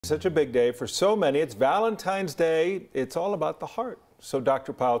Such a big day for so many. It's Valentine's Day. It's all about the heart. So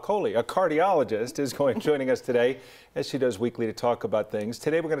Dr. Payal Kohli, a cardiologist, is joining us today, as she does weekly, to talk about things.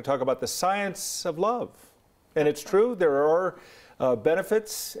 Today we're going to talk about the science of love. And it's true, there are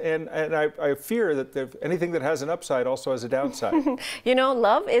benefits, and I fear that anything that has an upside also has a downside. You know,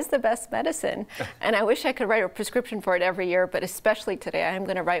 love is the best medicine. And I wish I could write a prescription for it every year, but especially today, I am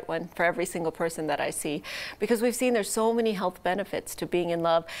going to write one for every single person that I see. Because we've seen there's so many health benefits to being in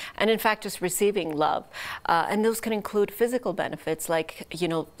love, and in fact, just receiving love. And those can include physical benefits, like, you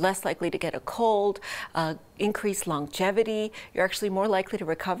know, less likely to get a cold, increased longevity. You're actually more likely to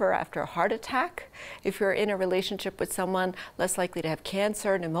recover after a heart attack. If you're in a relationship with someone, less likely to have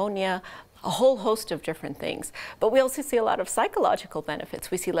cancer, pneumonia, a whole host of different things. But we also see a lot of psychological benefits.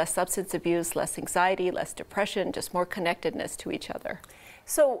 We see less substance abuse, less anxiety, less depression, just more connectedness to each other.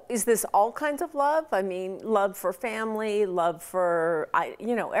 So is this all kinds of love? I mean, love for family, love for,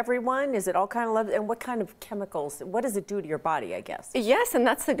 you know, everyone? Is it all kind of love? And what kind of chemicals? What does it do to your body, I guess? Yes, and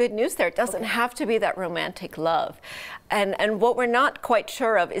that's the good news there. It doesn't have to be that romantic love. And what we're not quite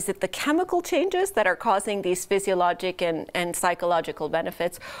sure of is it the chemical changes that are causing these physiologic and psychological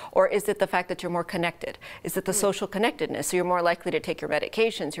benefits, or is it the fact that you're more connected? Is it the social connectedness? So you're more likely to take your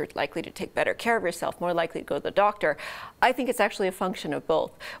medications, you're likely to take better care of yourself, more likely to go to the doctor. I think it's actually a function of both.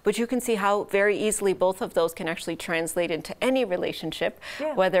 But you can see how very easily both of those can actually translate into any relationship,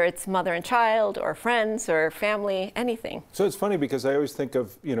 whether it's mother and child or friends or family, anything. So it's funny because I always think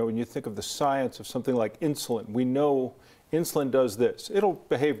of, you know, when you think of the science of something like insulin, we know insulin does this. It'll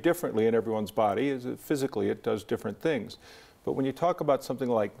behave differently in everyone's body. Physically, it does different things. But when you talk about something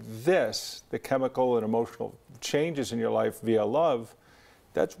like this, the chemical and emotional changes in your life via love,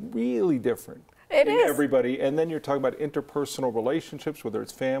 that's really different. It is. Everybody, and then you're talking about interpersonal relationships, whether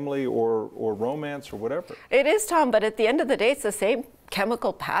it's family or romance or whatever. It is, Tom, but at the end of the day, it's the same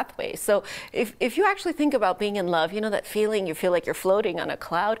chemical pathway. So if you actually think about being in love, you know that feeling, you feel like you're floating on a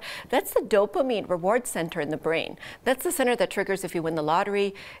cloud, that's the dopamine reward center in the brain. That's the center that triggers if you win the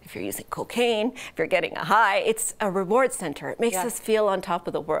lottery, if you're using cocaine, if you're getting a high. It's a reward center. It makes us feel on top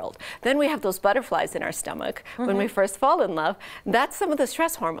of the world. Then we have those butterflies in our stomach when we first fall in love. That's some of the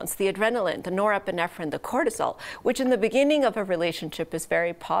stress hormones, the adrenaline, the norepinephrine, the cortisol, which in the beginning of a relationship is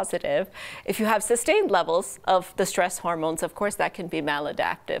very positive. If you have sustained levels of the stress hormones, of course, that can be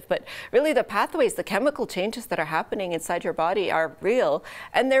maladaptive. But really the pathways, the chemical changes that are happening inside your body are real,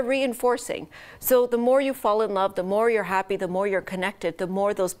 and they're reinforcing. So the more you fall in love, the more you're happy, the more you're connected, the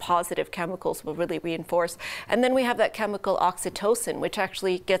more those positive chemicals will really reinforce. And then we have that chemical oxytocin, which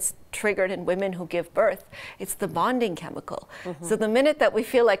actually gets triggered in women who give birth. It's the bonding chemical. So the minute that we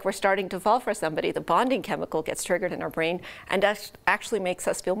feel like we're starting to fall for somebody, the bonding chemical gets triggered in our brain and actually makes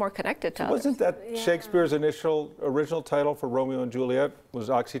us feel more connected to others. Wasn't that Shakespeare's original title for Romeo and Juliet was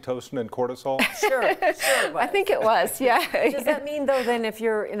oxytocin and cortisol? Sure it was. I think it was, yeah. Does that mean, though, then if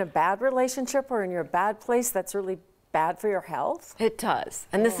you're in a bad relationship or in your bad place, that's really bad for your health? It does.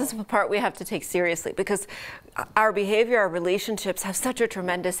 And this is the part we have to take seriously, because our behavior, our relationships have such a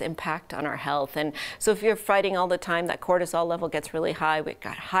tremendous impact on our health. And so if you're fighting all the time, that cortisol level gets really high, we've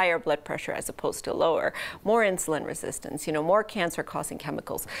got higher blood pressure as opposed to lower, more insulin resistance, you know, more cancer causing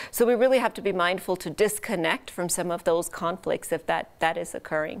chemicals. So we really have to be mindful to disconnect from some of those conflicts if that is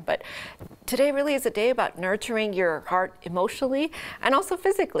occurring. But today really is a day about nurturing your heart emotionally and also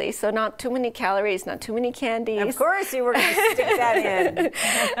physically. So not too many calories, not too many candies. Of course you were going to stick that in.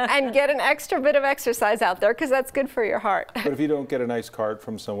 And get an extra bit of exercise out there, because that's good for your heart. But if you don't get a nice card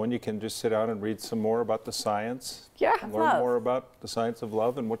from someone, you can just sit down and read some more about the science. Yeah. Learn more about the science of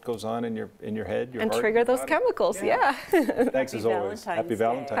love and what goes on in your head, your and heart, trigger those chemicals. Yeah. Thanks as always. Happy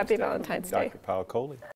Valentine's Day. Happy Valentine's Day. Dr. Payal Kohli.